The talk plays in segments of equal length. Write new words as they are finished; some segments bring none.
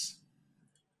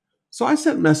So I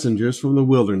sent messengers from the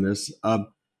wilderness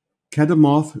of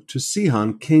Kedemoth to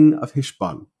Sihon, king of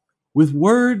Heshbon, with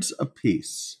words of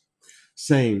peace,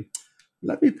 saying,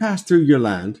 "Let me pass through your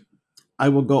land. I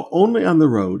will go only on the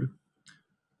road.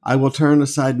 I will turn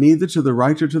aside neither to the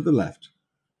right or to the left.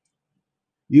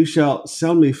 You shall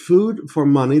sell me food for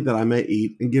money that I may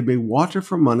eat, and give me water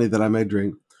for money that I may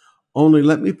drink. Only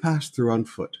let me pass through on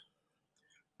foot."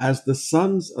 As the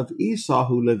sons of Esau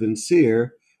who live in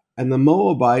Seir and the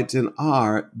Moabites in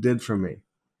Ar did for me.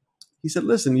 He said,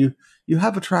 "Listen, you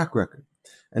have a track record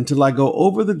until I go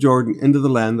over the Jordan into the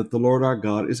land that the Lord our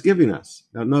God is giving us."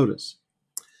 Now notice,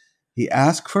 he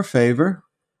asked for favor.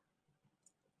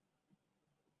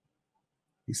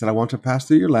 He said, "I want to pass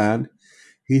through your land."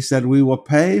 He said, "We will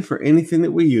pay for anything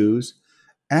that we use."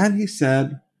 And he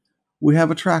said, "We have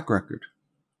a track record."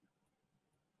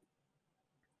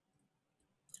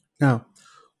 Now,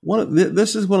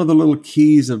 this is one of the little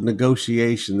keys of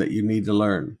negotiation that you need to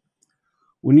learn.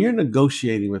 When you're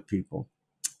negotiating with people,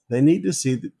 they need to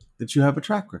see that you have a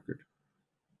track record.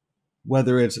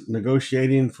 Whether it's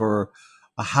negotiating for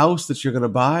a house that you're going to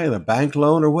buy, a bank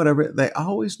loan, or whatever, they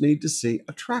always need to see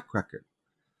a track record.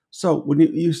 So when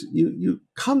you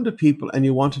come to people and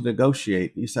you want to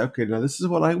negotiate, you say, "Okay, now this is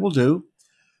what I will do.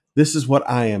 This is what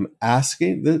I am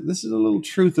asking." This is a little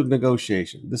truth of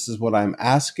negotiation. This is what I'm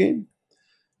asking.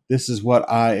 This is what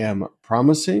I am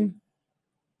promising.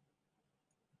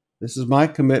 This is my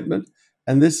commitment.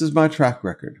 And this is my track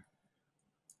record.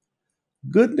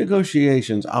 Good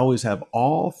negotiations always have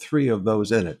all three of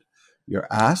those in it: your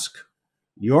ask,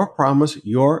 your promise,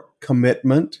 your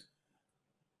commitment.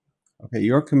 Okay,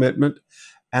 your commitment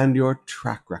and your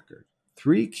track record.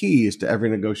 Three keys to every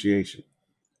negotiation.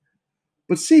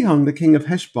 But Sihon, the king of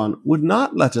Heshbon, would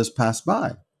not let us pass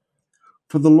by.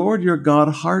 For the Lord your God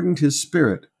hardened his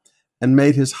spirit and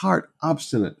made his heart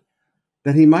obstinate,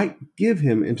 that he might give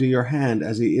him into your hand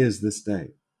as he is this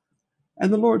day.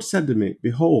 And the Lord said to me,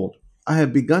 "Behold, I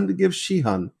have begun to give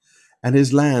Sihon and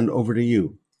his land over to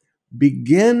you.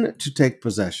 Begin to take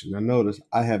possession." Now notice,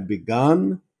 I have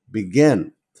begin,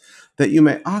 that you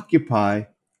may occupy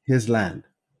his land.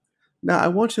 Now I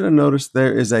want you to notice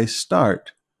there is a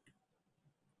start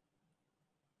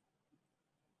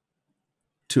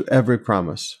to every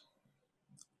promise.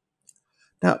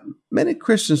 Now, many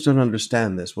Christians don't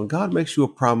understand this. When God makes you a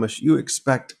promise, you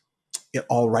expect it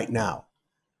all right now.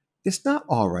 It's not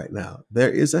all right now.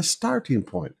 There is a starting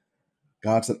point.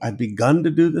 God said, "I've begun to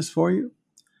do this for you."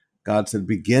 God said,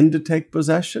 "Begin to take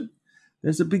possession."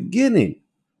 There's a beginning.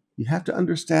 You have to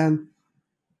understand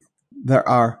there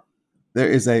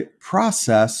is a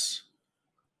process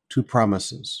to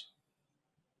promises.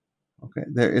 Okay,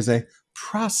 there is a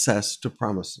process to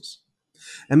promises.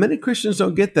 And many Christians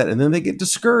don't get that, and then they get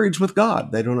discouraged with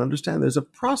God. They don't understand there's a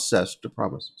process to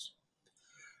promises.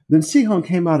 Then Sihon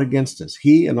came out against us,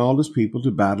 he and all his people,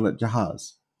 to battle at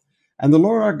Jahaz. And the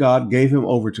Lord our God gave him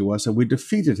over to us, and we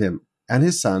defeated him and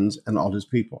his sons and all his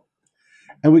people.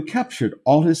 And we captured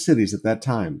all his cities at that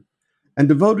time, and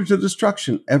devoted to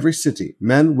destruction every city,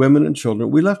 men, women, and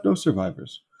children. We left no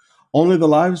survivors. Only the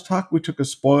livestock we took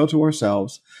as spoil to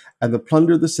ourselves, and the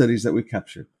plunder of the cities that we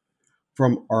captured.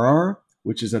 From Arar,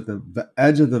 which is at the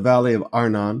edge of the valley of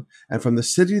Arnon, and from the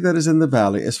city that is in the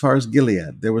valley, as far as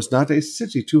Gilead, there was not a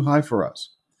city too high for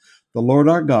us. The Lord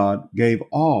our God gave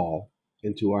all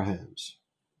into our hands.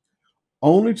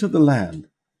 Only to the land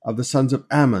of the sons of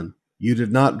Ammon you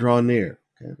did not draw near.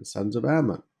 Okay, the sons of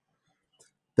Ammon.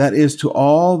 That is, to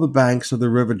all the banks of the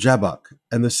river Jabbok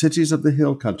and the cities of the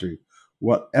hill country,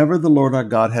 whatever the Lord our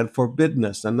God had forbidden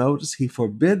us. Now notice, he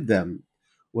forbid them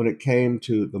when it came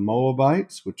to the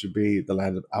Moabites, which would be the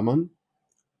land of Ammon,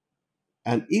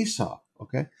 and Esau.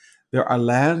 Okay, there are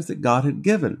lands that God had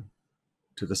given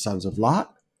to the sons of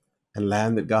Lot, and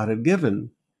land that God had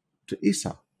given to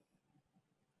Esau.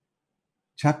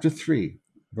 Chapter 3,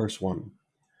 verse 1.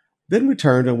 Then we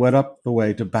turned and went up the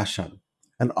way to Bashan.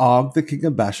 And Og, the king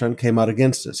of Bashan, came out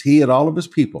against us, he and all of his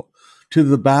people, to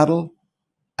the battle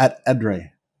at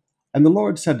Edrei. And the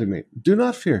Lord said to me, "Do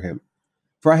not fear him,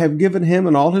 for I have given him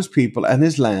and all his people and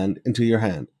his land into your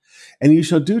hand. And you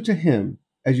shall do to him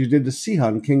as you did to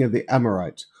Sihon, king of the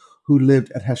Amorites, who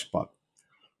lived at Heshbon."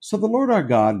 So the Lord our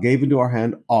God gave into our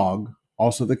hand Og,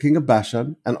 also the king of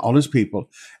Bashan, and all his people,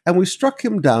 and we struck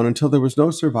him down until there was no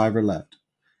survivor left.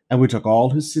 And we took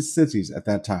all his cities at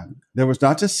that time. There was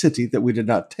not a city that we did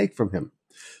not take from him.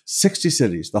 60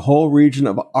 cities, the whole region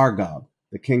of Argob,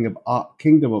 the kingdom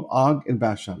of Og in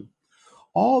Bashan.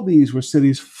 All these were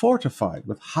cities fortified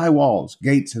with high walls,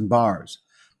 gates, and bars,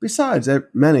 besides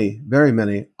many, very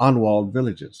many unwalled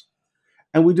villages.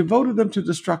 And we devoted them to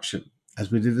destruction,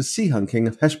 as we did to Sihon, king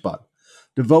of Heshbon,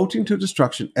 devoting to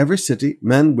destruction every city,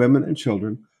 men, women, and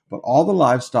children, but all the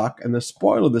livestock and the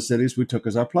spoil of the cities we took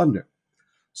as our plunder.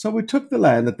 So we took the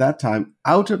land at that time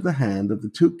out of the hand of the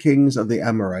 2 kings of the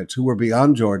Amorites who were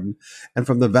beyond Jordan, and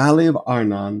from the valley of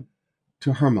Arnon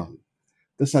to Hermon.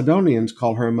 The Sidonians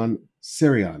call Hermon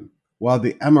Sirion, while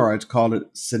the Amorites called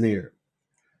it Sinir.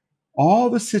 All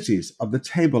the cities of the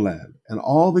tableland, and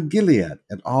all the Gilead,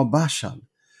 and all Bashan,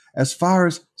 as far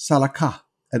as Salakah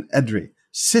and Edrei,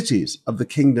 cities of the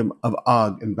kingdom of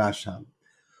Og in Bashan.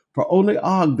 For only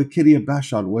Og, the king of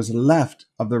Bashan, was left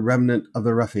of the remnant of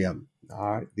the Rephaim.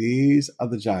 All right, these are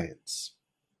the giants.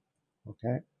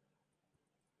 Okay.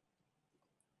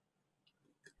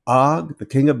 Og, the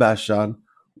king of Bashan,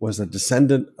 was a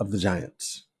descendant of the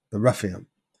giants, the Rephaim.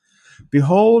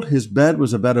 Behold, his bed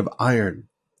was a bed of iron.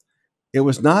 It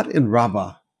was not in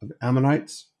Rabbah of the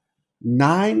Ammonites.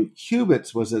 9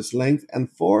 cubits was its length,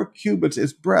 and 4 cubits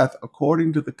its breadth,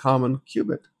 according to the common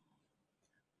cubit.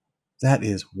 That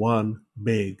is one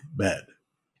big bed.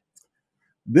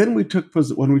 Then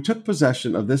when we took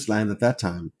possession of this land at that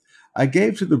time, I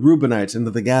gave to the Reubenites and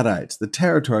to the Gadites the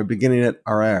territory beginning at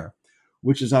Arar,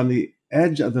 which is on the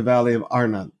edge of the valley of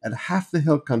Arnon, and half the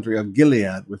hill country of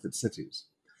Gilead with its cities.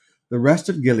 The rest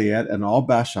of Gilead and all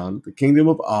Bashan, the kingdom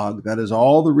of Og, that is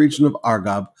all the region of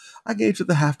Argob, I gave to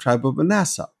the half-tribe of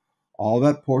Manasseh, all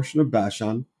that portion of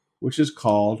Bashan, which is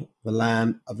called the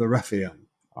land of the Rephaim,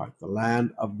 all right, the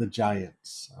land of the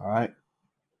giants, all right.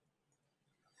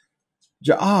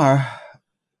 Ja'ar,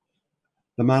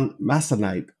 the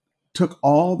Masonite, took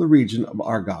all the region of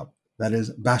Argob, that is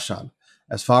Bashan,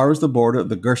 as far as the border of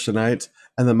the Gershonites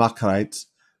and the Macharites,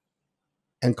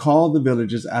 and called the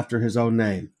villages after his own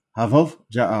name, Havoth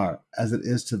Ja'ar, as it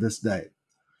is to this day.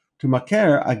 To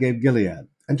Machir I gave Gilead,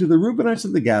 and to the Reubenites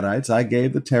and the Gadites I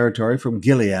gave the territory from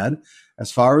Gilead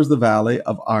as far as the valley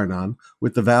of Arnon,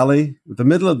 with the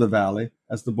middle of the valley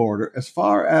as the border, as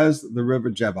far as the river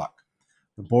Jabbok,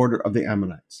 the border of the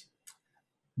Ammonites.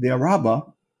 The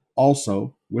Arabah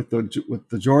also, with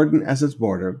the Jordan as its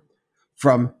border,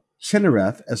 from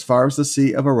Chinnereth as far as the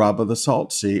sea of Arabah, the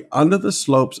salt sea, under the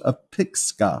slopes of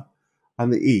Pisgah on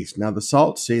the east. Now the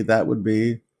salt sea, that would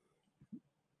be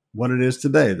what it is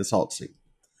today, the salt sea.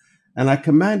 And I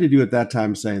commanded you at that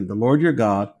time, saying, the Lord your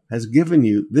God has given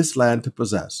you this land to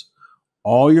possess.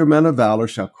 All your men of valor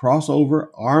shall cross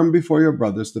over, armed before your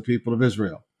brothers, the people of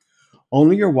Israel.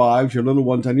 Only your wives, your little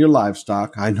ones, and your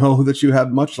livestock, I know that you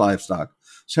have much livestock,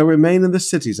 shall remain in the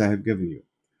cities I have given you,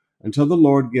 until the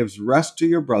Lord gives rest to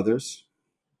your brothers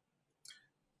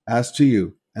as to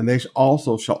you, and they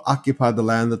also shall occupy the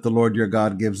land that the Lord your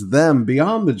God gives them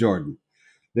beyond the Jordan,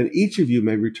 that each of you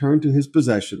may return to his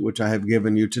possession, which I have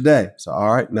given you today. So,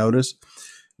 all right, notice,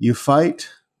 you fight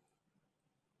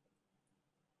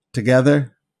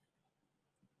together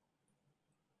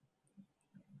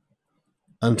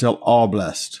until all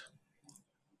blessed.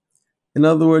 In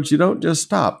other words, you don't just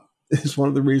stop. It's one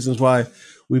of the reasons why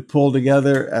we pull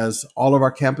together as all of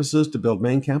our campuses to build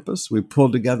main campus. We pull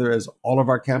together as all of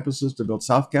our campuses to build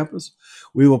South Campus.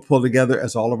 We will pull together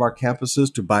as all of our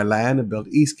campuses to buy land and build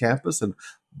East Campus, and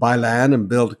buy land and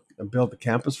build the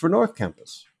campus for North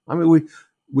Campus. I mean,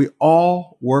 we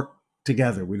all work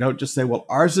together. We don't just say, well,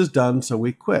 ours is done, so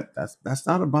we quit. That's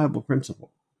not a Bible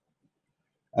principle.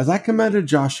 As I commanded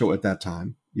Joshua at that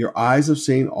time, your eyes have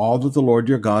seen all that the Lord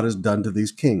your God has done to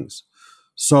these kings.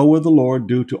 So will the Lord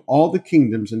do to all the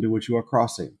kingdoms into which you are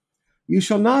crossing. You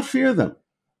shall not fear them,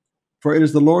 for it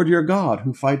is the Lord your God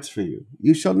who fights for you.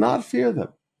 You shall not fear them.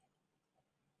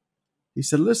 He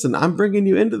said, listen, I'm bringing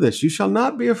you into this. You shall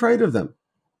not be afraid of them.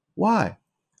 Why?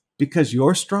 Because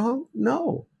you're strong?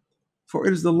 No, for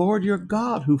it is the Lord your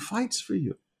God who fights for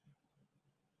you.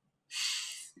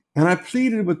 And I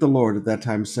pleaded with the Lord at that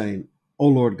time, saying, O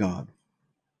Lord God,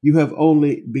 you have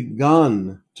only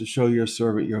begun to show your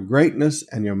servant your greatness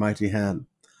and your mighty hand.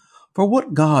 For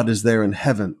what God is there in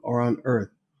heaven or on earth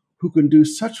who can do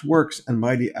such works and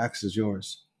mighty acts as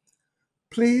yours?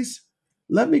 Please,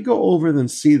 let me go over and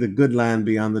see the good land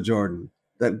beyond the Jordan,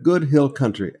 that good hill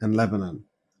country and Lebanon.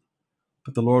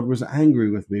 But the Lord was angry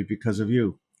with me because of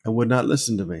you and would not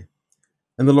listen to me.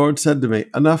 And the Lord said to me,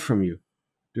 enough from you.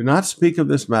 Do not speak of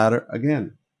this matter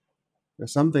again.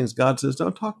 There's some things God says,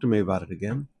 don't talk to me about it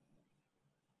again.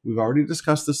 We've already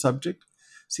discussed the subject.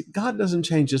 See, God doesn't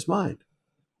change his mind.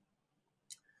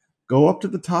 Go up to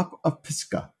the top of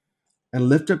Pisgah and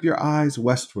lift up your eyes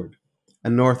westward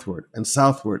and northward and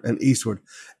southward and eastward,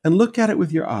 and look at it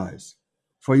with your eyes,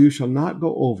 for you shall not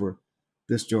go over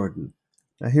this Jordan.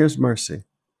 Now here's mercy.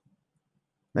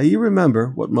 Now you remember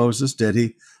what Moses did.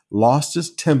 He lost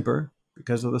his temper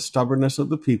because of the stubbornness of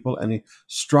the people, and he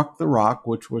struck the rock,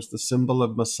 which was the symbol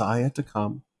of Messiah to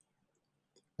come.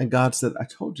 And God said, I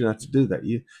told you not to do that.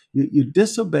 You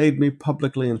disobeyed me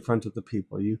publicly in front of the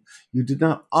people. You did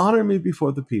not honor me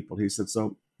before the people. He said,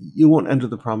 so you won't enter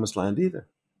the promised land either.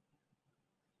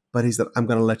 But he said, I'm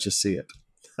going to let you see it.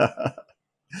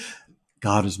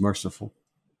 God is merciful.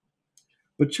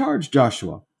 But charge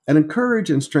Joshua and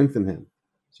encourage and strengthen him.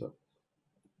 So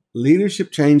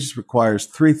leadership change requires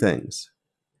three things.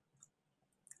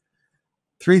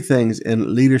 Three things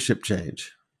in leadership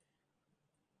change.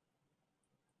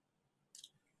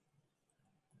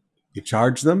 You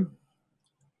charge them,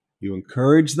 you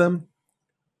encourage them,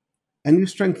 and you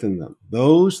strengthen them.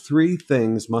 Those three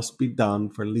things must be done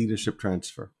for leadership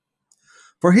transfer.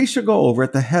 For he shall go over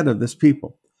at the head of this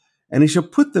people, and he shall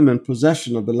put them in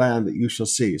possession of the land that you shall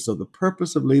see. So the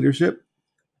purpose of leadership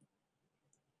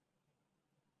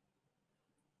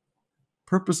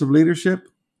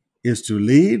is to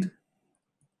lead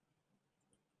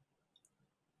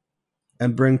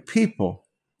and bring people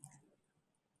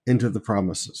into the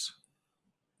promises.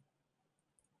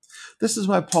 This is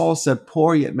why Paul said,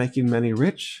 poor yet making many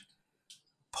rich.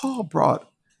 Paul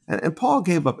brought, and Paul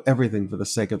gave up everything for the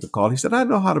sake of the call. He said, I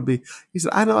know how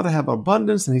to have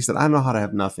abundance, and he said, I know how to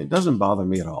have nothing. It doesn't bother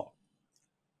me at all.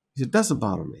 He said, it doesn't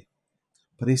bother me.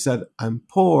 But he said, I'm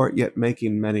poor yet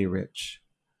making many rich.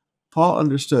 Paul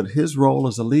understood his role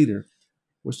as a leader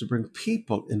was to bring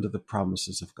people into the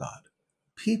promises of God,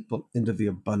 people into the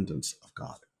abundance of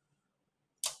God.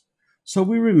 So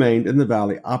we remained in the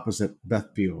valley opposite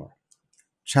Beth Peor.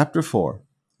 Chapter 4,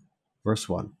 verse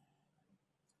 1.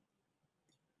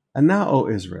 And now, O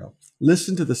Israel,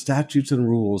 listen to the statutes and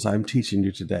rules I am teaching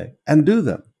you today, and do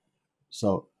them.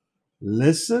 So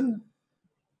listen,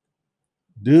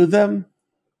 do them,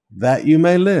 that you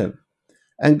may live,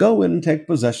 and go in and take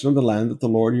possession of the land that the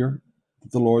Lord,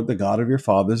 the God of your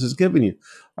fathers, has given you.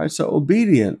 All right, so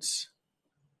obedience.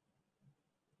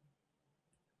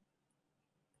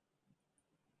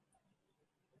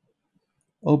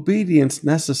 Obedience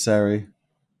necessary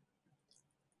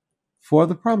for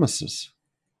the promises.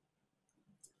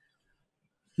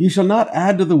 You shall not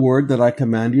add to the word that I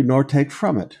command you, nor take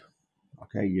from it.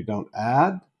 Okay, you don't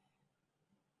add,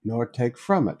 nor take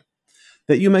from it.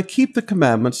 That you may keep the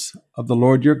commandments of the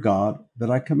Lord your God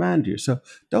that I command you. So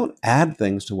don't add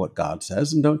things to what God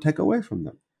says and don't take away from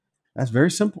them. That's very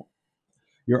simple.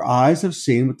 Your eyes have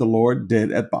seen what the Lord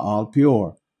did at Baal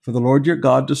Peor. For the Lord your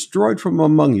God destroyed from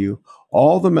among you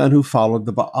all the men who followed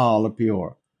the Baal of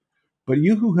Peor. But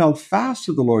you who held fast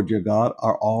to the Lord your God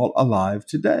are all alive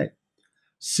today.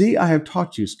 See, I have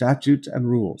taught you statutes and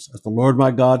rules, as the Lord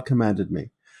my God commanded me,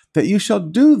 that you shall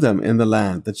do them in the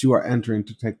land that you are entering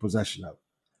to take possession of.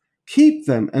 Keep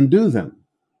them and do them.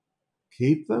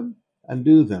 Keep them and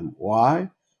do them. Why?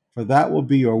 For that will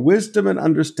be your wisdom and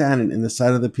understanding in the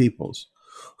sight of the peoples,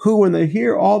 who, when they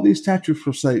hear all these statutes,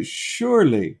 will say,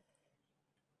 surely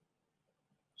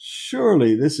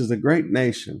this is a great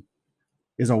nation,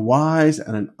 is a wise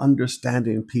and an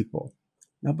understanding people.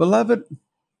 Now, beloved,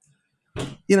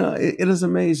 it is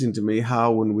amazing to me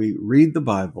how when we read the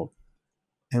Bible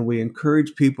and we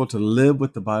encourage people to live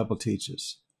what the Bible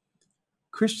teaches,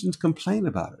 Christians complain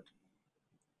about it.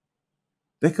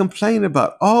 They complain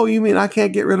about, oh, you mean I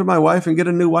can't get rid of my wife and get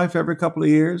a new wife every couple of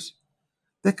years?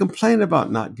 They complain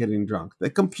about not getting drunk. They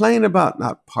complain about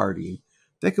not partying.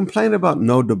 They complain about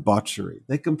no debauchery.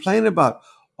 They complain about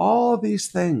all these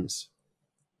things.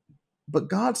 But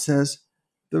God says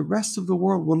the rest of the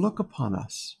world will look upon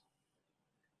us.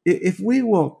 If we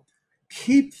will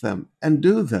keep them and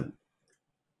do them,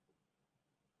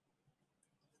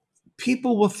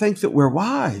 people will think that we're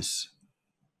wise.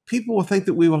 People will think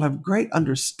that we will have great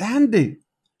understanding.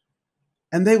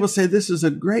 And they will say, this is a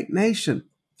great nation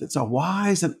that's a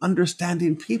wise and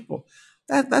understanding people.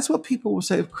 That's what people will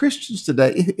say of Christians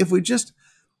today. If we just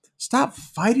stop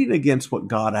fighting against what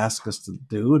God asks us to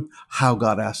do and how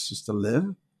God asks us to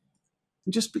live,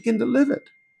 and just begin to live it.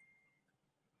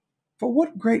 For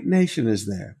what great nation is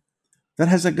there that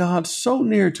has a God so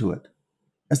near to it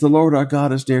as the Lord our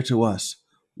God is near to us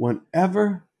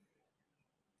whenever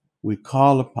we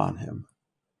call upon him?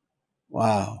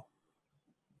 Wow.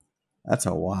 That's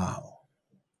a wow.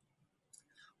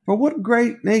 For what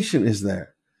great nation is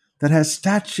there that has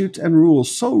statutes and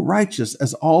rules so righteous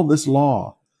as all this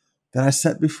law that I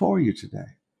set before you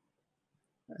today?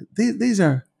 These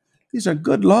are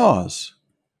good laws.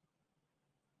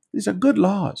 These are good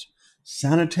laws.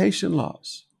 Sanitation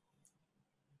laws,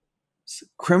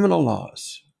 criminal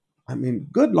laws.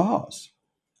 Good laws.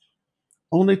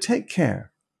 Only take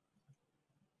care.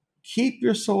 Keep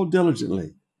your soul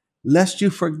diligently, lest you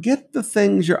forget the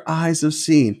things your eyes have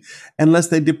seen, and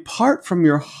lest they depart from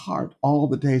your heart all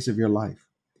the days of your life.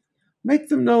 Make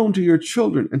them known to your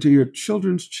children and to your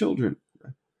children's children.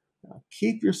 Now,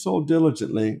 keep your soul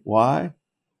diligently. Why?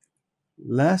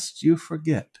 Lest you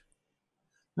forget.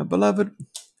 Now, beloved,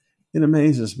 it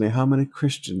amazes me how many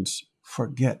Christians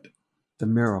forget the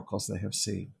miracles they have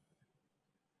seen.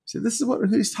 See, this is what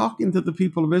he's talking to the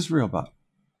people of Israel about.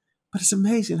 But it's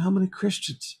amazing how many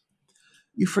Christians,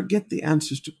 you forget the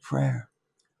answers to prayer.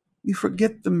 You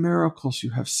forget the miracles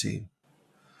you have seen.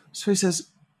 So he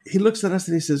says, he looks at us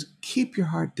and he says, keep your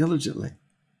heart diligently.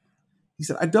 He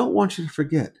said, I don't want you to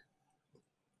forget.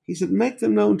 He said, make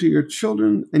them known to your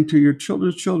children and to your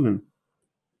children's children.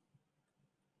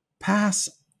 Pass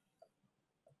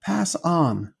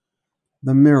on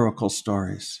the miracle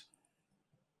stories.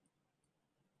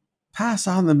 Pass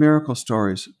on the miracle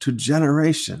stories to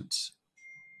generations.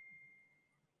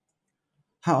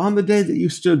 How on the day that you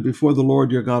stood before the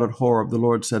Lord your God at Horeb, the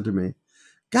Lord said to me,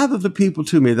 gather the people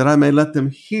to me that I may let them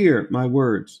hear my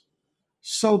words,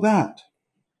 so that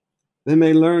they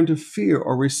may learn to fear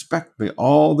or respect me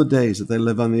all the days that they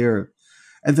live on the earth,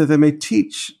 and that they may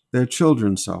teach their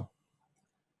children so.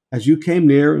 As you came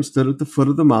near and stood at the foot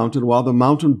of the mountain, while the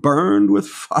mountain burned with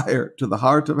fire to the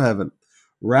heart of heaven,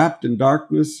 wrapped in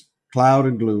darkness, cloud,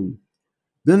 and gloom,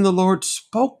 then the Lord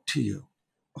spoke to you.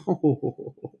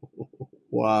 Oh,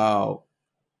 wow.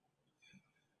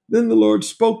 Then the Lord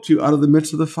spoke to you out of the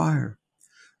midst of the fire.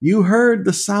 You heard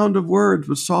the sound of words,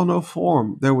 but saw no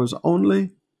form. There was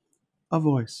only a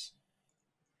voice.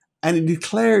 And he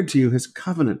declared to you his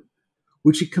covenant,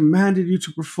 which he commanded you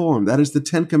to perform. That is the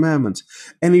 10 Commandments.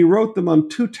 And he wrote them on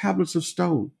 2 tablets of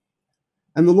stone.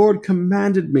 And the Lord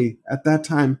commanded me at that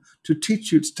time to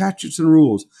teach you statutes and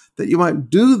rules, that you might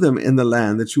do them in the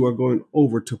land that you are going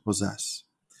over to possess.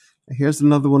 Here's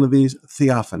another one of these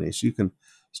theophanies. You can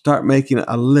start making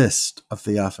a list of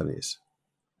theophanies.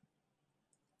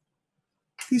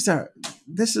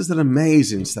 This is an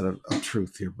amazing set of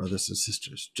truth here, brothers and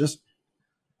sisters. Just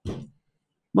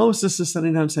Moses is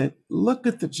sitting down saying, look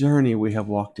at the journey we have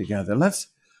walked together. Let's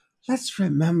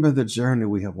remember the journey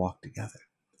we have walked together.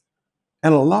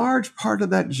 And a large part of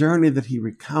that journey that he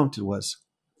recounted was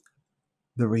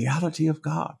the reality of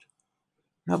God.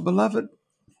 Now, beloved,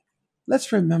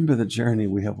 let's remember the journey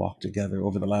we have walked together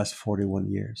over the last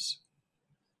 41 years.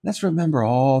 Let's remember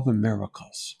all the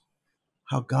miracles,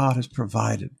 how God has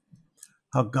provided,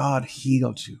 how God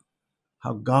healed you,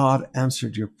 how God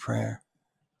answered your prayer.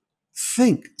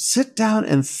 Think, sit down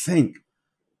and think.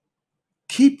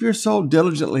 Keep your soul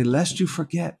diligently, lest you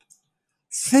forget.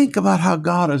 Think about how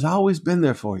God has always been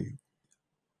there for you.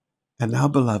 And now,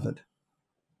 beloved,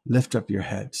 lift up your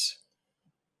heads.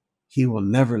 He will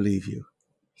never leave you.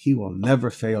 He will never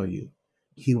fail you.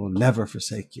 He will never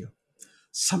forsake you.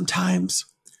 Sometimes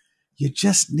you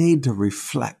just need to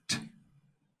reflect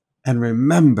and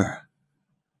remember,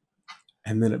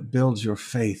 and then it builds your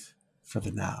faith for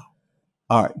the now.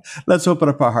 All right, let's open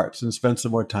up our hearts and spend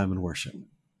some more time in worship.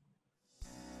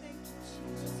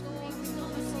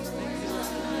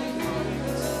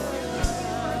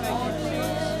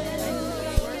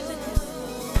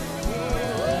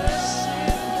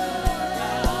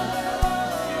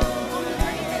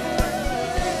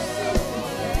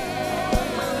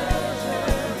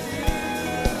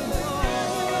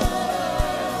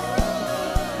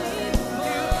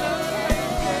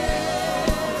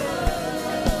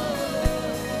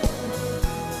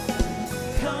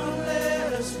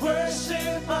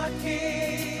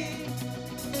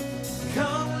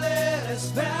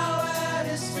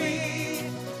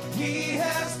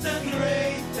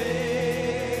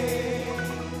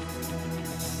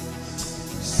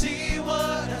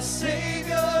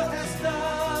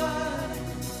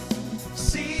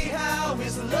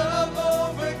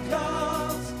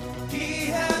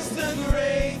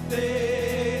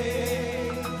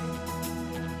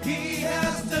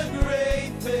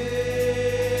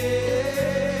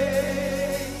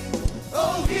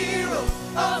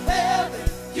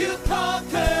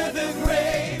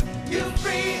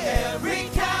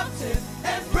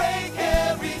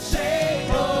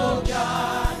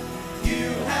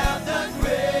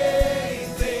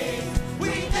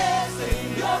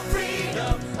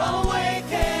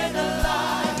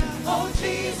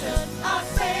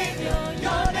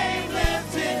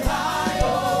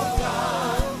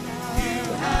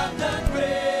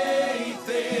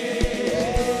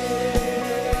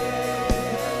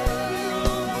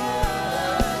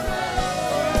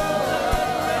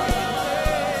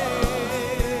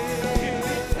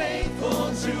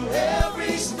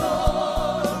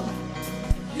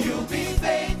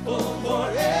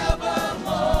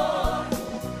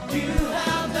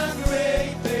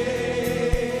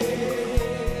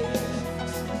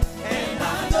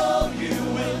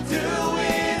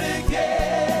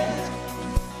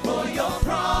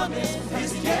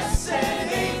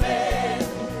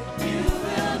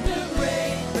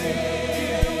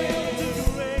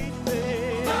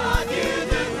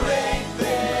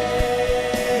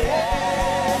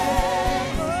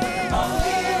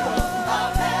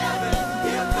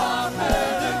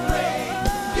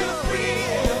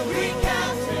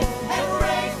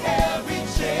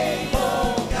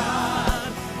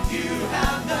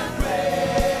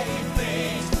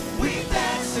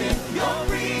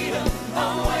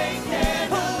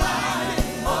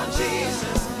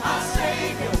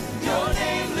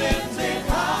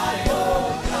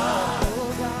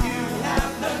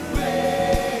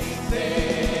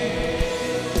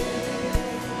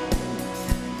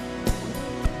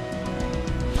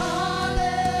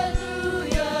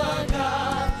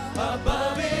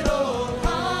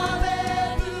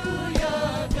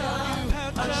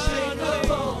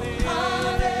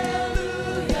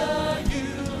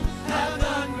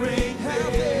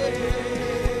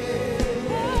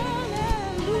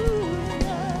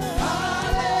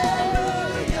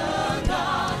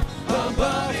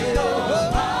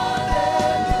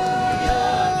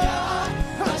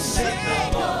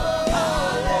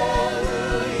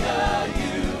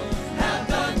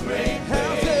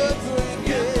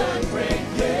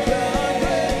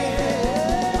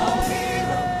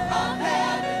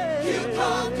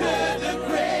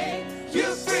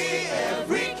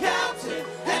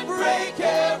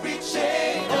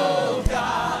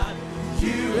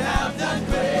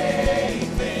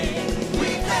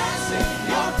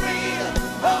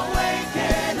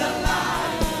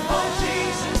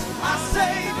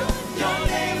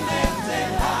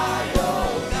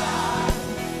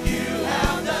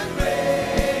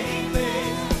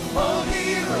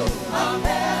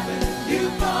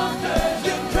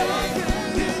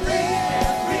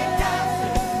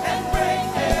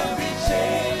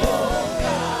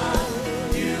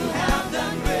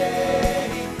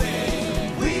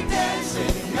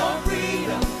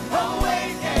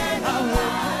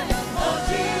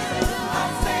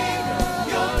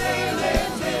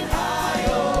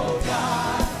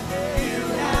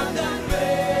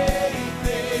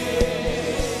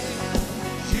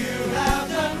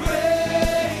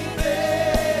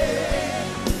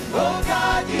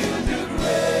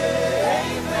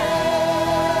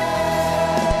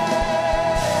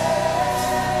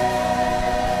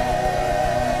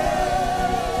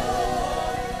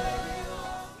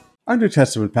 Our New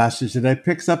Testament passage today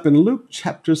picks up in Luke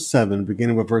chapter 7,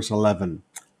 beginning with verse 11.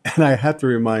 And I have to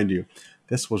remind you,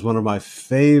 this was one of my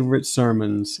favorite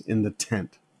sermons in the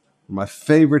tent, my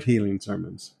favorite healing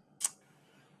sermons.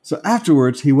 So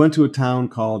afterwards, he went to a town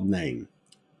called Nain,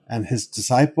 and his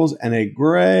disciples and a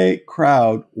great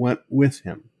crowd went with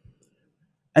him.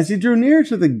 As he drew near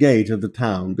to the gate of the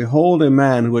town, behold, a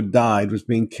man who had died was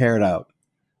being carried out,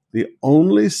 the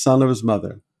only son of his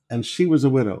mother, and she was a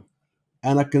widow,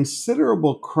 and a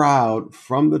considerable crowd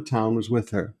from the town was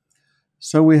with her.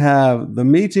 So we have the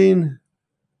meeting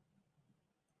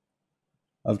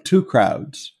of two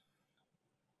crowds.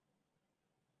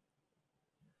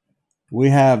 We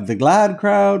have the glad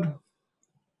crowd,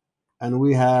 and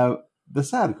we have the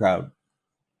sad crowd.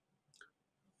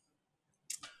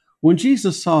 When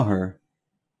Jesus saw her,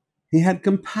 he had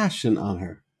compassion on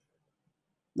her.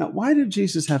 Now, why did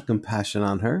Jesus have compassion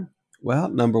on her? Well,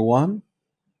 number one,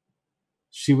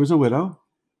 she was a widow.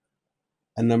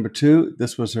 And number two,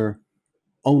 this was her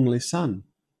only son.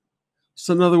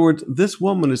 So in other words, this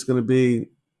woman is going to be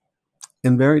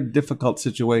in very difficult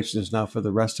situations now for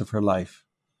the rest of her life.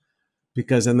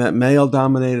 Because in that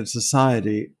male-dominated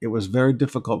society, it was very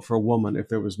difficult for a woman if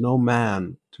there was no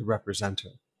man to represent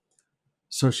her.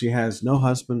 So she has no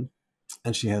husband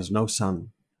and she has no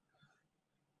son.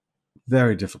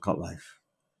 Very difficult life.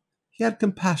 He had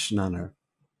compassion on her.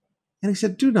 And he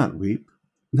said, do not weep.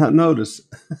 Now notice,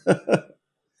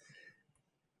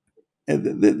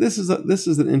 this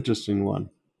is an interesting one.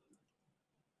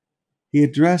 He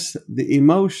addressed the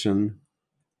emotion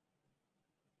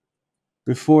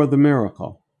before the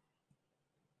miracle.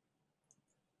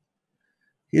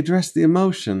 He addressed the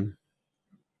emotion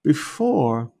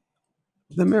before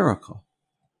the miracle.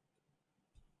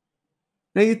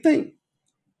 Now you'd think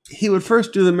he would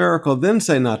first do the miracle, then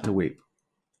say not to weep.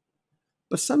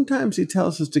 But sometimes he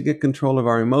tells us to get control of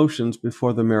our emotions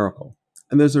before the miracle.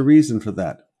 And there's a reason for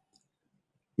that.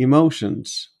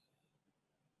 Emotions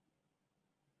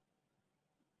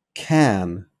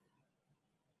can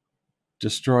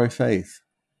destroy faith.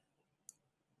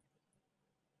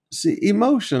 See,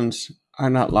 emotions are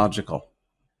not logical.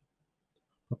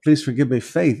 But please forgive me,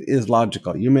 faith is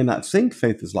logical. You may not think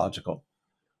faith is logical,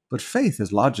 but faith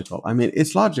is logical. I mean,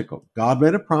 it's logical. God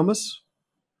made a promise.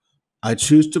 I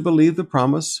choose to believe the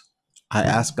promise. I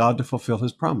ask God to fulfill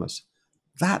his promise.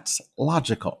 That's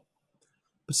logical.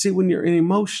 But see, when you're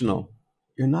emotional,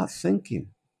 you're not thinking.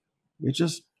 You're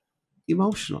just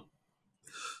emotional.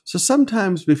 So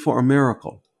sometimes before a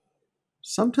miracle,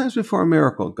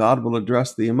 God will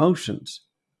address the emotions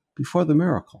before the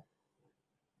miracle.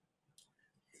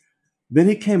 Then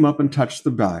he came up and touched the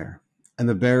bier, and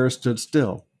the bearer stood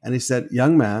still. And he said,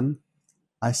 young man,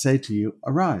 I say to you,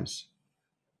 arise.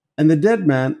 And the dead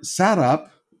man sat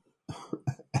up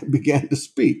and began to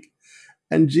speak.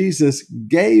 And Jesus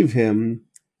gave him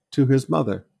to his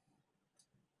mother.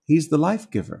 He's the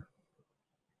life giver.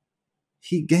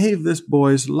 He gave this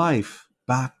boy's life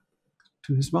back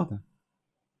to his mother.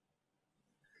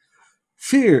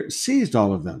 Fear seized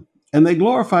all of them, and they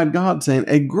glorified God, saying,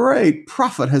 a great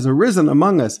prophet has arisen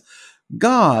among us.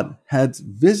 God has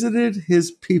visited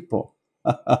his people.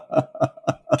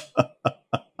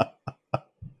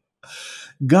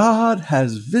 God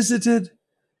has visited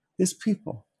his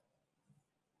people.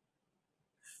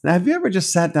 Now, have you ever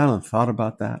just sat down and thought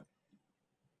about that?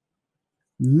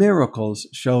 Miracles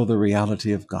show the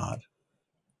reality of God.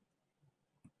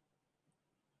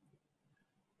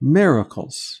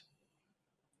 Miracles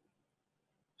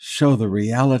show the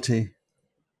reality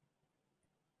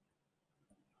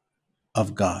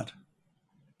of God.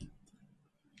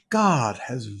 God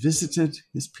has visited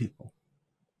his people.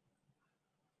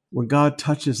 When God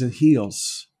touches and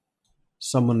heals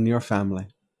someone in your family,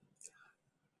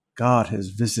 God has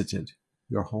visited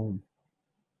your home.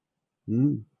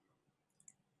 When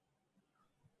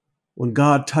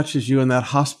God touches you in that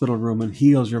hospital room and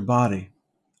heals your body,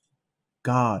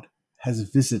 God has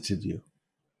visited you.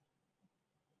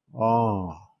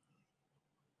 Oh.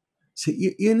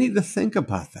 See, you need to think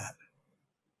about that.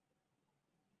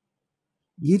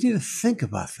 You need to think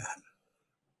about that.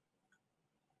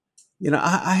 You know,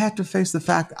 I have to face the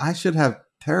fact I should have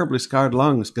terribly scarred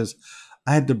lungs because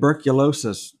I had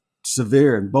tuberculosis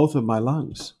severe in both of my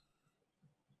lungs.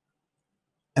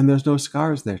 And there's no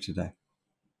scars there today.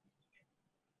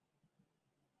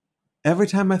 Every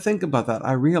time I think about that,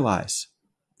 I realize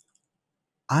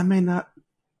I may not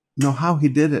know how he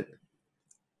did it.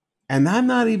 And I'm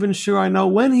not even sure I know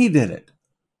when he did it.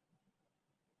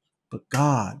 But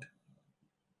God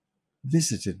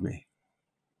visited me.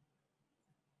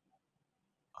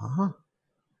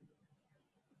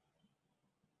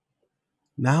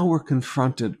 Now we're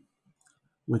confronted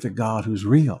with a God who's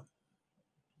real.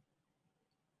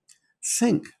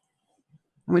 Think.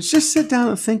 Just sit down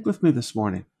and think with me this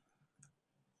morning.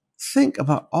 Think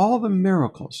about all the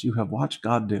miracles you have watched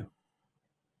God do.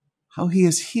 How he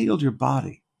has healed your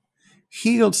body,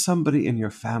 healed somebody in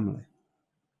your family.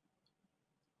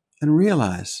 And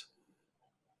realize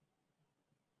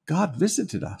God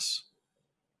visited us.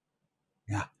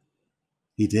 Yeah,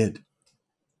 he did.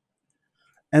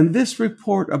 And this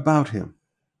report about him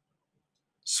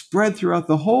spread throughout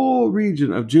the whole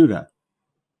region of Judah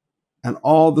and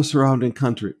all the surrounding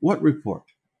country. What report?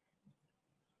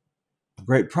 A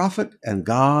great prophet, and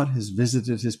God has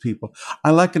visited his people.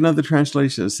 I like another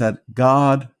translation that said,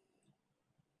 God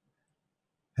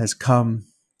has come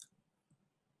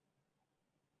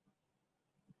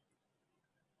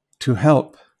to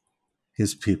help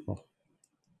his people.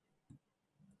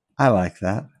 I like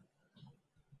that.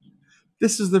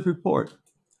 This is the report.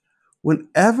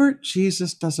 Whenever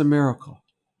Jesus does a miracle,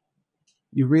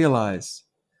 you realize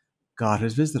God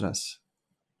has visited us.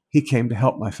 He came to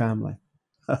help my family.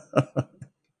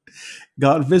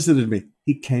 God visited me.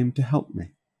 He came to help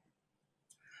me.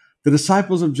 The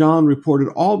disciples of John reported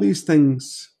all these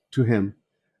things to him,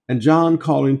 and John,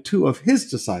 calling two of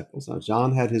his disciples. Now,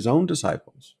 John had his own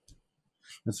disciples.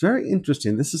 That's very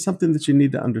interesting. This is something that you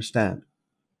need to understand.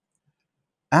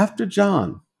 After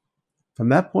John, from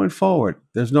that point forward,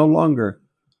 there's no longer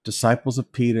disciples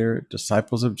of Peter,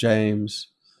 disciples of James,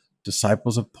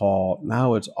 disciples of Paul.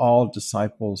 Now it's all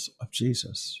disciples of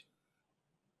Jesus.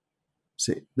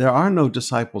 See, there are no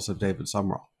disciples of David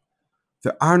Sumrall.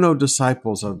 There are no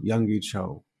disciples of Youngie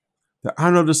Cho. There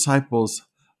are no disciples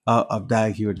of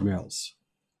Dag Heward-Mills.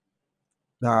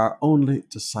 There are only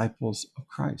disciples of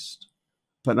Christ.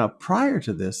 But now, prior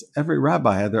to this, every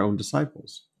rabbi had their own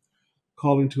disciples.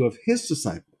 Calling two of his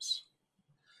disciples,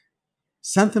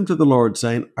 sent them to the Lord,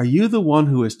 saying, "Are you the one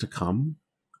who is to come,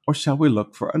 or shall we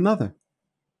look for another?"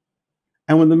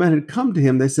 And when the men had come to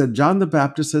him, they said, "John the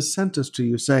Baptist has sent us to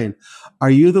you, saying, 'Are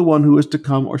you the one who is to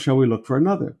come, or shall we look for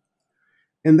another?'"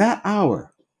 In that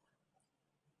hour,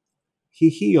 he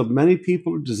healed many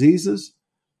people of diseases,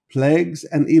 plagues,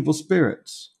 and evil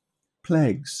spirits.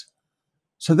 Plagues.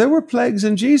 So there were plagues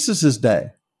in Jesus'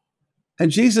 day,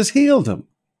 and Jesus healed them.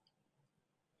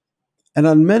 And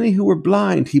on many who were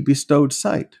blind, he bestowed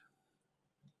sight.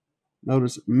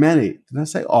 Notice many. Did I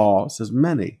say all? It says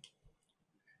many.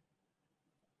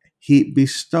 He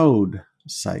bestowed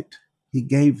sight. He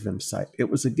gave them sight. It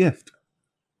was a gift.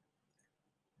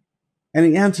 And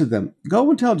he answered them, "Go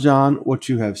and tell John what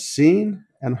you have seen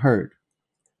and heard."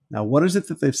 Now, what is it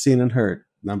that they've seen and heard?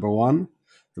 Number one,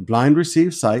 the blind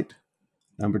receive sight.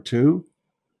 Number two,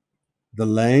 the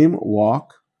lame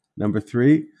walk. Number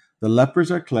three, the lepers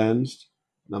are cleansed.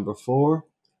 Number four,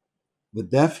 the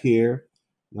deaf hear.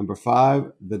 Number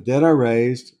five, the dead are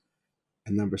raised.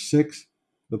 And number six,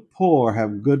 the poor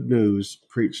have good news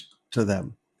preached to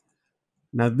them.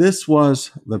 Now, this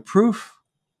was the proof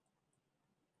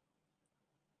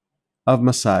of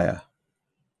Messiah.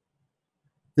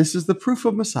 This is the proof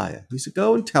of Messiah. He said,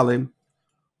 go and tell him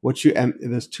what you, and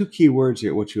there's two key words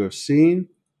here, what you have seen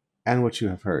and what you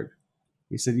have heard.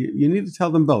 He said, you need to tell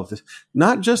them both. It's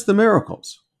not just the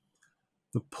miracles.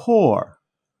 The poor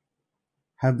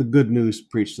have the good news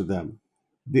preached to them.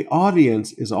 The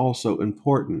audience is also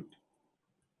important.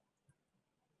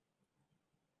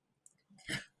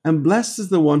 And blessed is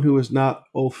the one who is not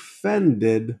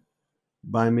offended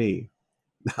by me.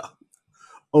 Now,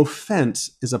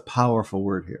 offense is a powerful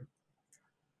word here.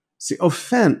 See,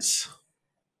 offense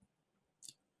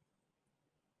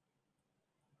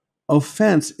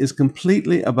is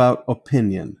completely about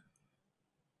opinion.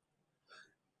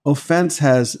 Offense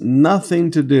has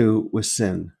nothing to do with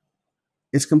sin.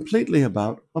 It's completely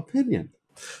about opinion.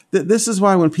 This is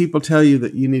why when people tell you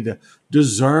that you need to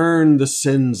discern the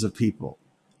sins of people,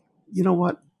 you know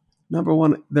what? Number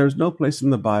one, there's no place in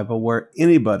the Bible where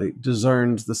anybody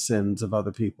discerns the sins of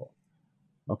other people.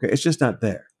 Okay, it's just not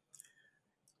there.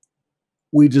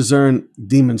 We discern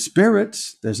demon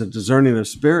spirits. There's a discerning of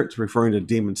spirits referring to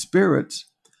demon spirits.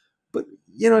 But,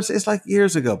 it's like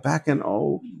years ago, back in,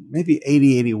 maybe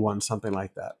 80, 81, something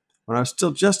like that, when I was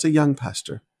still just a young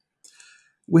pastor.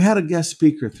 We had a guest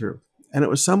speaker through, and it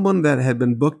was someone that had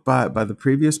been booked by the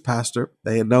previous pastor.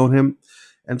 They had known him.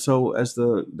 And so as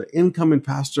the incoming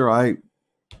pastor, I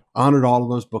honored all of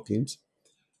those bookings.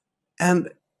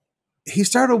 And he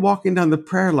started walking down the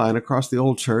prayer line across the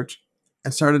old church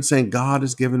and started saying, God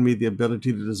has given me the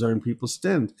ability to discern people's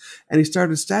sins. And he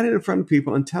started standing in front of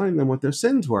people and telling them what their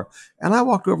sins were. And I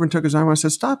walked over and took his arm and I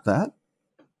said, stop that.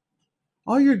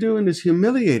 all you're doing is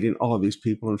humiliating all of these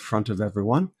people in front of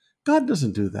everyone. God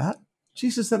doesn't do that.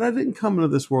 Jesus said, I didn't come into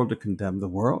this world to condemn the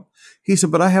world. He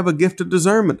said, but I have a gift of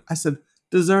discernment. I said,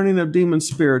 discerning of demon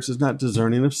spirits is not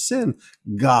discerning of sin.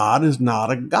 God is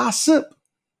not a gossip.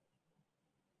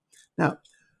 Now,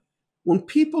 when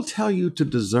people tell you to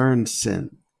discern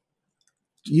sin,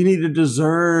 you need to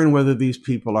discern whether these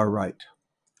people are right.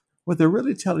 What they're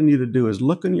really telling you to do is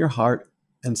look in your heart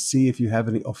and see if you have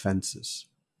any offenses.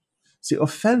 See,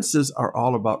 offenses are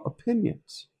all about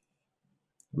opinions.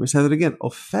 Let me say that again.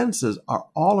 Offenses are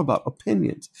all about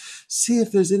opinions. See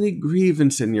if there's any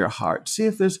grievance in your heart. See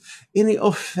if there's any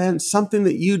offense, something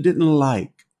that you didn't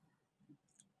like.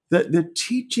 That they're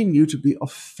teaching you to be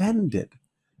offended.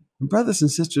 And brothers and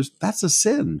sisters, that's a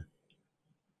sin.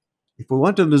 If we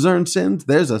want to discern sins,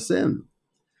 there's a sin.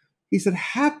 He said,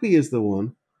 happy is the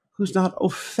one who's not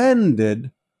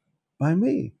offended by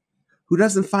me, who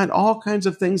doesn't find all kinds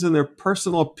of things in their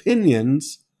personal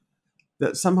opinions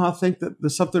that somehow think that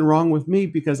there's something wrong with me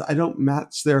because I don't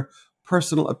match their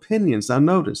personal opinions. Now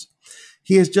notice,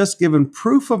 he has just given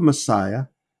proof of Messiah,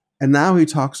 and now he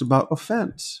talks about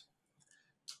offense.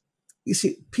 You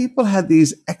see, people had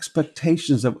these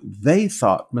expectations of what they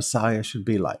thought Messiah should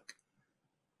be like.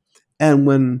 And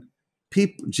when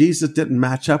Jesus didn't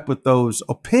match up with those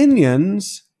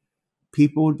opinions,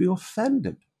 people would be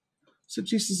offended. So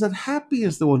Jesus said, happy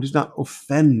is the one who's not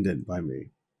offended by me.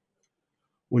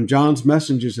 When John's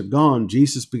messengers had gone,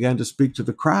 Jesus began to speak to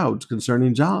the crowds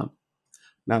concerning John.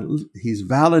 Now, he's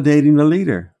validating the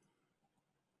leader.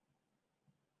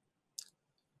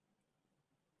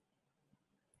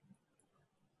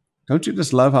 Don't you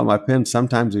just love how my pen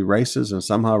sometimes erases and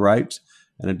somehow writes,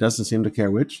 and it doesn't seem to care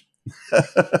which?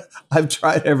 I've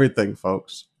tried everything,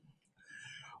 folks.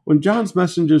 When John's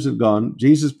messengers had gone,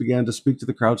 Jesus began to speak to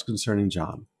the crowds concerning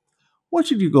John. What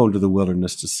should you go into the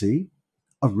wilderness to see?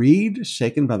 A reed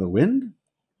shaken by the wind?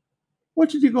 What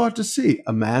did you go out to see?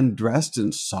 A man dressed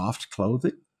in soft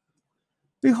clothing?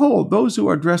 Behold, those who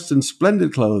are dressed in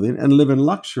splendid clothing and live in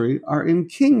luxury are in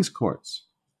king's courts.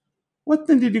 What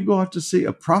then did you go out to see?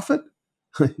 A prophet?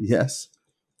 Yes,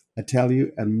 I tell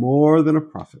you, and more than a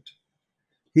prophet.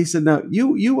 He said, now,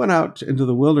 you went out into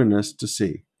the wilderness to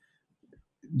see.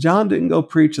 John didn't go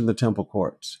preach in the temple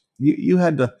courts. You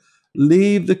had to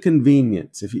leave the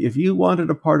convenience. If you wanted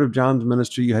a part of John's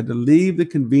ministry, you had to leave the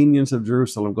convenience of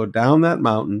Jerusalem, go down that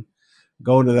mountain,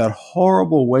 go into that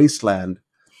horrible wasteland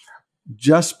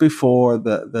just before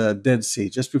the Dead Sea,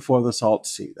 just before the Salt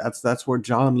Sea. That's where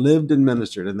John lived and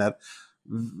ministered, in that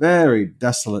very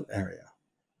desolate area.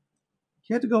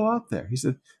 You had to go out there. He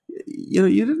said,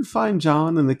 you didn't find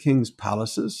John in the king's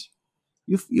palaces.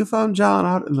 You found John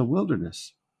out in the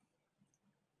wilderness.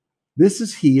 This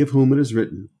is he of whom it is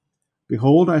written,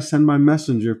 behold, I send my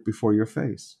messenger before your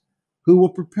face, who will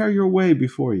prepare your way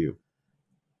before you.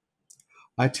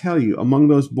 I tell you, among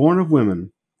those born of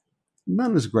women,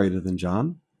 none is greater than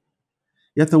John.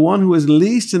 Yet the one who is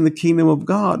least in the kingdom of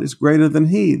God is greater than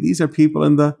he. These are people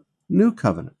in the new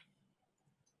covenant.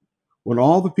 When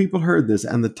all the people heard this,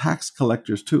 and the tax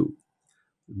collectors too,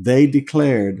 they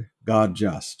declared God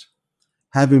just,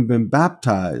 having been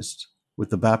baptized with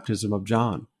the baptism of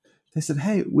John. They said,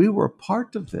 hey, we were a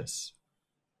part of this.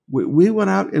 We went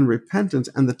out in repentance,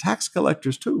 and the tax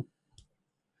collectors too.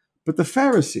 But the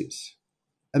Pharisees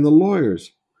and the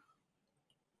lawyers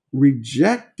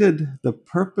rejected the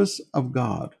purpose of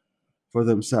God for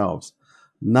themselves,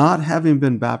 not having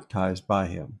been baptized by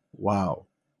him. Wow.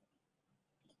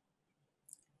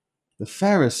 The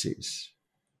Pharisees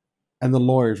and the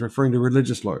lawyers, referring to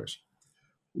religious lawyers,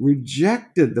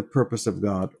 rejected the purpose of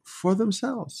God for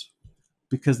themselves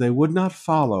because they would not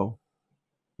follow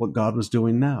what God was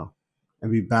doing now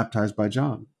and be baptized by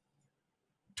John.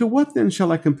 To what then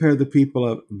shall I compare the people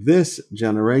of this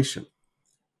generation?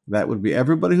 That would be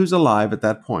everybody who's alive at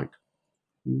that point.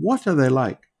 What are they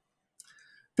like?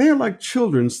 They are like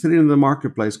children sitting in the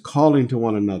marketplace calling to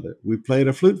one another. We played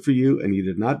a flute for you, and you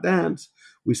did not dance.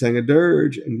 We sang a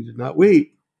dirge, and you did not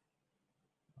weep.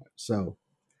 So,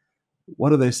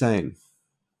 what are they saying?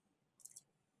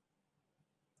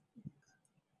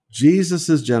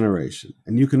 Jesus' generation,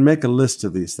 and you can make a list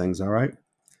of these things, all right?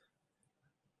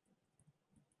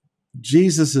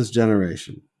 Jesus'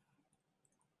 generation.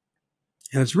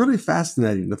 And it's really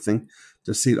fascinating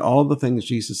to see all the things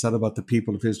Jesus said about the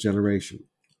people of his generation.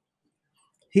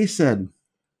 He said,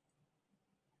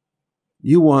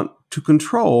 you want to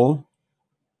control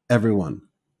everyone.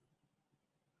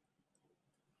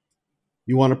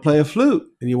 You want to play a flute,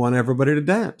 and you want everybody to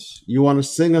dance. You want to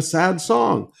sing a sad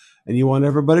song, and you want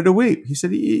everybody to weep. He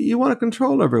said, you want to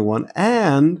control everyone.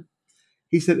 And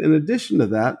He said, in addition to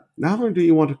that, not only do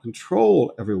you want to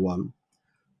control everyone,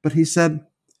 but he said,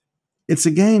 it's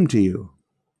a game to you.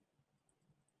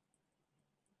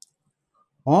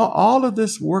 All of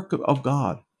this work of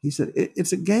God, he said,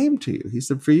 it's a game to you. He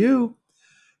said, for you,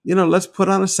 let's put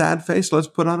on a sad face, let's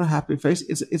put on a happy face.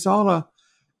 It's all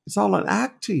an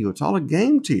act to you. It's all a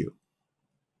game to you.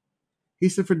 He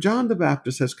said, for John the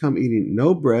Baptist has come eating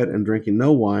no bread and drinking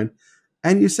no wine,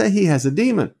 and you say he has a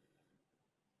demon.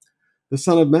 The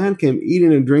Son of Man came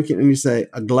eating and drinking, and you say,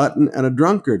 a glutton and a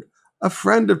drunkard, a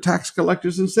friend of tax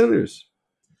collectors and sinners.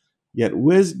 Yet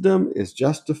wisdom is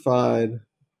justified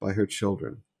by her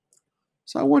children.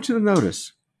 So I want you to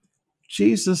notice,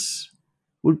 Jesus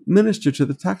would minister to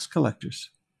the tax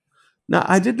collectors. Now,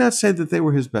 I did not say that they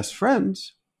were his best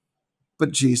friends,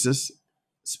 but Jesus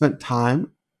spent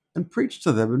time and preached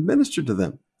to them and ministered to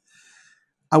them.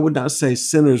 I would not say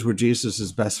sinners were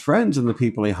Jesus' best friends and the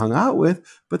people he hung out with,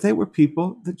 but they were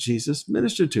people that Jesus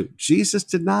ministered to. Jesus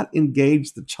did not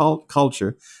engage the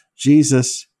culture.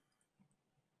 Jesus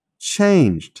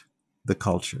changed the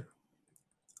culture.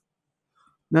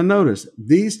 Now notice,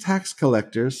 these tax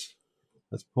collectors,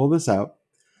 let's pull this out.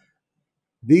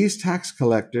 These tax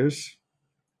collectors,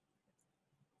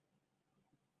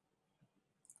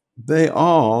 they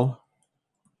all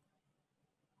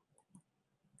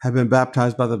have been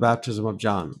baptized by the baptism of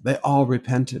John. They all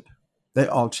repented. They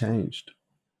all changed.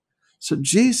 So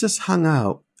Jesus hung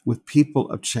out with people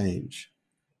of change.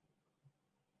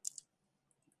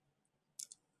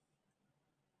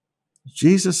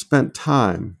 Jesus spent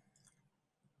time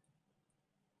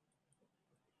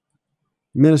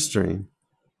ministering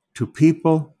to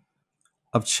people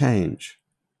of change,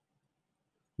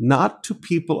 not to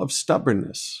people of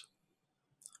stubbornness,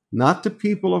 not to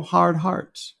people of hard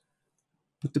hearts,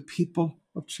 but to people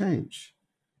of change.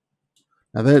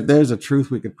 Now, there's a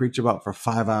truth we could preach about for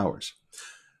 5 hours,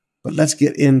 but let's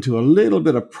get into a little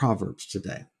bit of Proverbs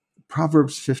today.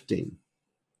 Proverbs 15.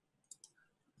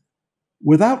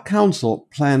 Without counsel,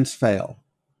 plans fail.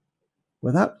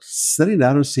 Without sitting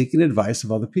down and seeking advice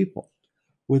of other people.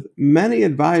 With many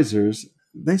advisors,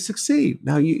 they succeed.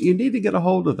 Now, you need to get a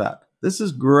hold of that. This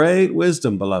is great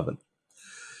wisdom, beloved.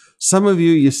 Some of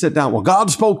you sit down, well,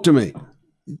 God spoke to me.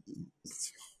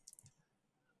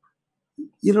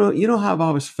 You know how I've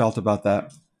always felt about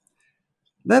that?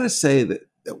 Let us say that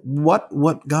what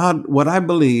I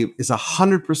believe is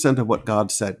 100% of what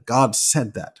God said. God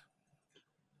said that.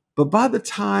 But by the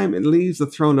time it leaves the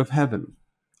throne of heaven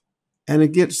and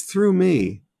it gets through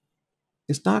me,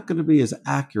 it's not going to be as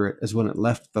accurate as when it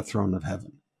left the throne of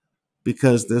heaven,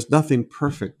 because there's nothing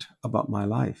perfect about my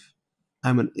life.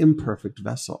 I'm an imperfect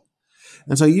vessel.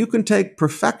 And so you can take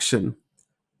perfection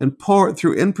and pour it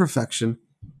through imperfection,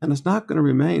 and it's not going to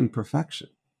remain perfection.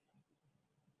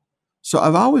 So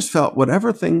I've always felt whatever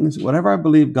I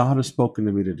believe God has spoken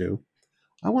to me to do,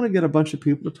 I want to get a bunch of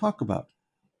people to talk about.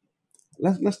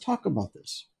 Let's talk about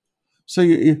this. So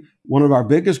one of our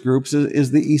biggest groups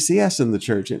is the ECS in the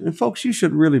church. And folks, you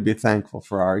should really be thankful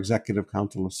for our Executive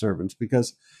Council of Servants,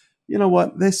 because you know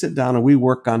what? They sit down and we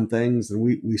work on things, and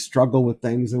we struggle with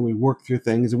things, and we work through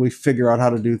things, and we figure out how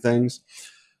to do things.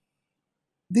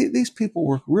 These people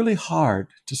work really hard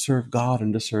to serve God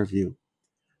and to serve you.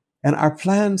 And our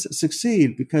plans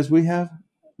succeed because we have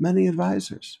many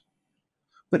advisors.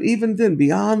 But even then,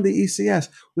 beyond the ECS,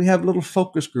 we have little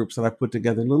focus groups that I put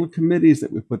together, little committees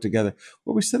that we put together,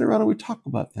 where we sit around and we talk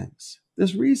about things.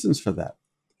 There's reasons for that.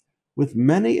 With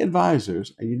many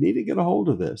advisors, and you need to get a hold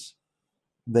of this,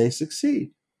 they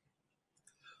succeed.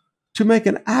 To make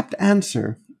an apt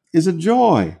answer is a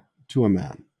joy to a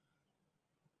man.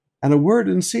 And a word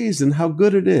in season, how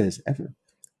good it is.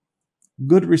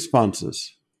 Good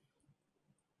responses.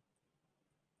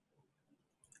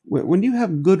 When you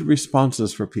have good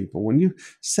responses for people, when you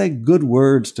say good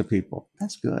words to people,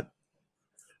 that's good.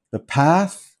 The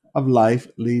path of life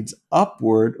leads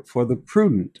upward for the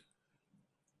prudent,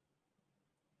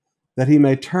 that he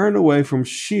may turn away from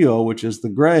Sheol, which is the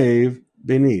grave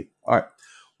beneath. All right.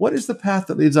 What is the path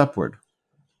that leads upward?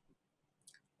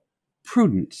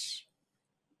 Prudence.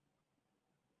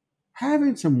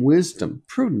 Having some wisdom,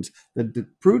 prudence. The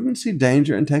prudence, see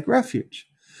danger, and take refuge.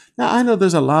 Now, I know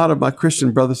there's a lot of my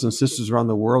Christian brothers and sisters around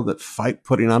the world that fight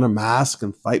putting on a mask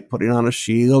and fight putting on a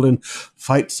shield and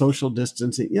fight social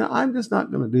distancing. I'm just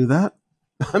not going to do that.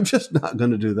 I'm just not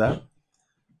going to do that.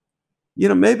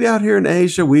 Maybe out here in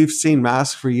Asia, we've seen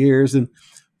masks for years, and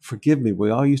forgive me, we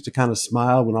all used to kind of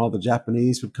smile when all the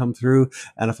Japanese would come through.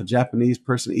 And if a Japanese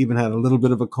person even had a little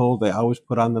bit of a cold, they always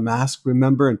put on the mask,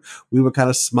 remember? And we would kind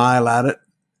of smile at it.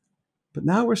 But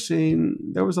now we're seeing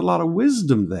there was a lot of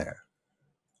wisdom there.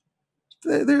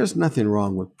 There is nothing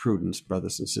wrong with prudence,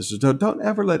 brothers and sisters. Don't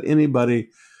ever let anybody,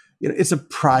 it's a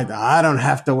pride. I don't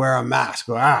have to wear a mask.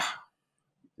 No,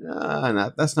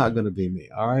 that's not going to be me.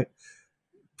 All right.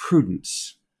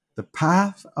 Prudence. The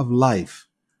path of life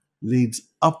leads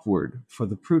upward for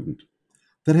the prudent,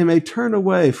 that he may turn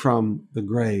away from the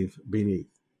grave beneath.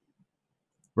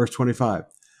 Verse 25.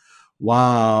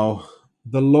 Wow.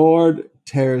 The Lord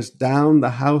tears down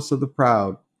the house of the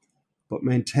proud, but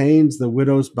maintains the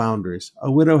widow's boundaries.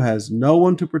 A widow has no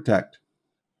one to protect.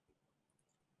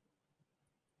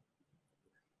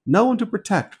 No one to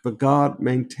protect, but God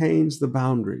maintains the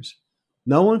boundaries.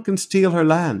 No one can steal her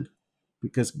land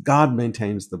because God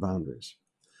maintains the boundaries.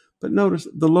 But notice,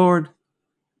 the Lord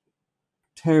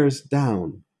tears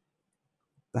down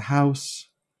the house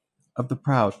of the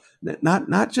proud.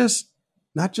 Not just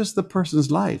the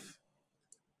person's life,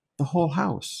 the whole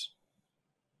house.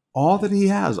 All that he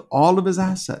has, all of his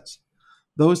assets,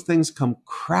 those things come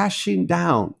crashing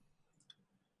down.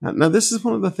 Now, this is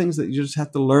one of the things that you just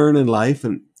have to learn in life.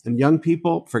 And young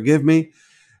people, forgive me,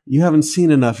 you haven't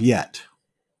seen enough yet.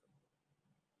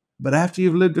 But after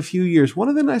you've lived a few years, one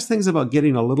of the nice things about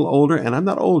getting a little older, and I'm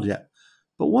not old yet,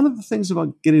 but one of the things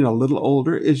about getting a little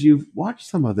older is you've watched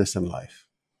some of this in life.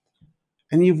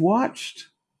 And you've watched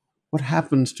what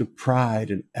happens to pride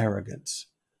and arrogance.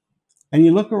 And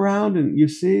you look around and you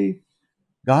see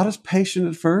God is patient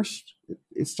at first.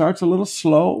 It starts a little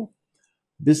slow.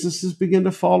 Businesses begin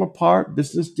to fall apart.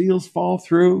 Business deals fall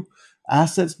through.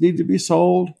 Assets need to be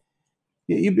sold.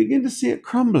 You begin to see it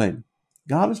crumbling.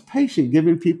 God is patient,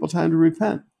 giving people time to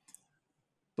repent.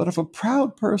 But if a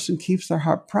proud person keeps their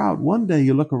heart proud, one day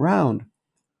you look around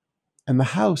and the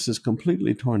house is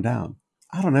completely torn down.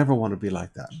 I don't ever want to be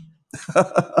like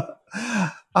that.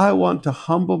 I want to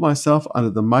humble myself under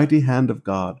the mighty hand of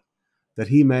God, that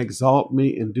he may exalt me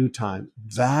in due time.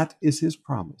 That is his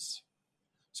promise.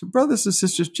 So, brothers and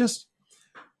sisters, just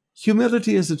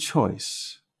humility is a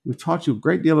choice. We've taught you a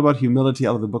great deal about humility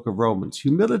out of the book of Romans.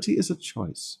 Humility is a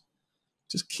choice.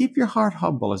 Just keep your heart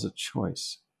humble as a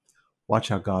choice. Watch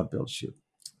how God builds you.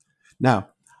 Now,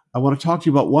 I want to talk to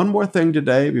you about one more thing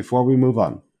today before we move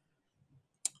on.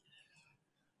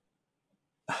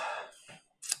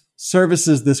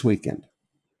 Services this weekend.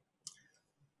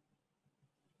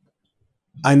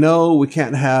 I know we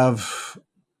can't have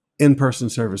in-person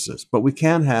services, but we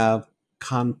can have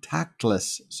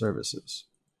contactless services.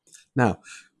 Now,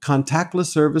 contactless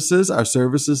services are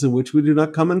services in which we do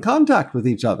not come in contact with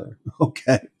each other.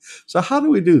 Okay, so how do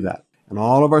we do that? And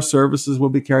all of our services will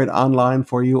be carried online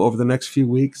for you over the next few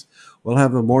weeks. We'll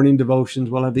have the morning devotions.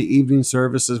 We'll have the evening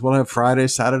services. We'll have Friday,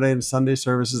 Saturday, and Sunday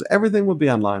services. Everything will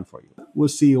be online for you. We'll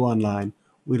see you online.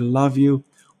 We love you.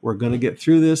 We're going to get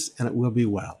through this, and it will be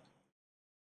well.